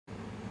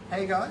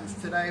Hey guys,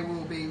 today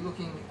we'll be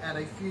looking at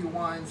a few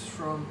wines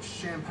from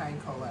Champagne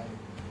Collet.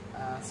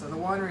 So the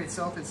winery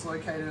itself is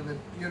located in the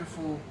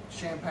beautiful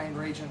Champagne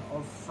region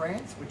of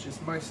France, which is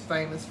most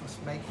famous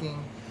for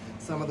making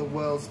some of the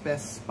world's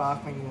best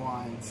sparkling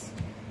wines.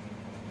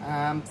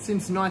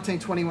 Since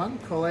 1921,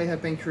 Collet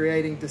have been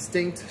creating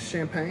distinct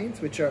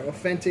champagnes which are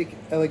authentic,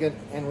 elegant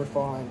and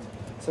refined.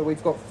 So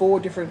we've got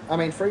three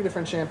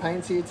different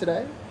champagnes here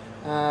today.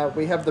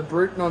 We have the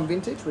Brut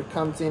non-vintage, which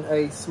comes in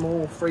a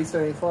small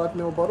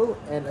 375ml bottle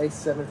and a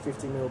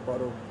 750ml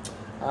bottle.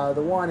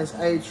 The wine is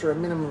aged for a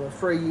minimum of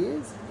 3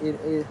 years.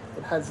 It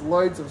has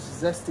loads of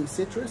zesty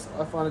citrus.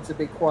 I find it to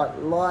be quite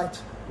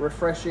light,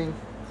 refreshing,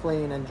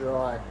 clean and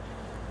dry.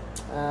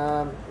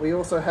 We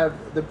also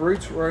have the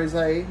Brut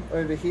Rosé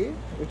over here,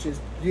 which is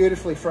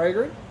beautifully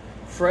fragrant,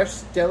 fresh,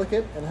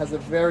 delicate and has a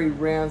very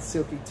round,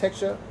 silky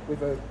texture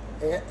with an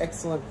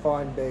excellent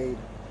fine bead.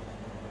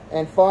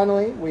 And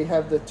finally, we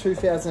have the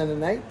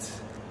 2008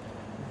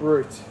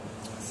 Brut.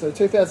 So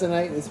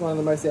 2008 is one of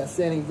the most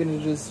outstanding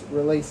vintages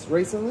released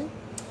recently.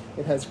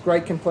 It has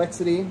great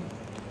complexity,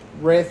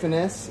 rare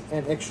finesse,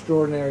 and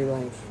extraordinary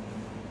length.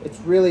 It's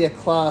really a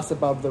class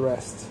above the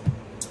rest.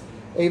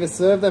 Either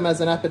serve them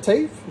as an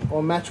aperitif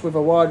or match with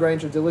a wide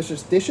range of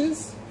delicious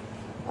dishes,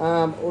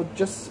 or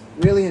just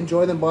really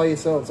enjoy them by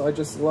yourselves. I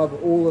just love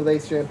all of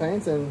these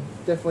champagnes and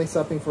definitely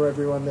something for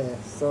everyone there.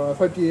 So I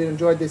hope you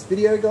enjoyed this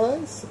video,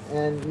 guys,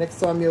 and next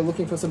time you're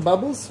looking for some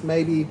bubbles,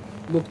 maybe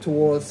look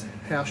towards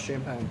house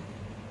champagne.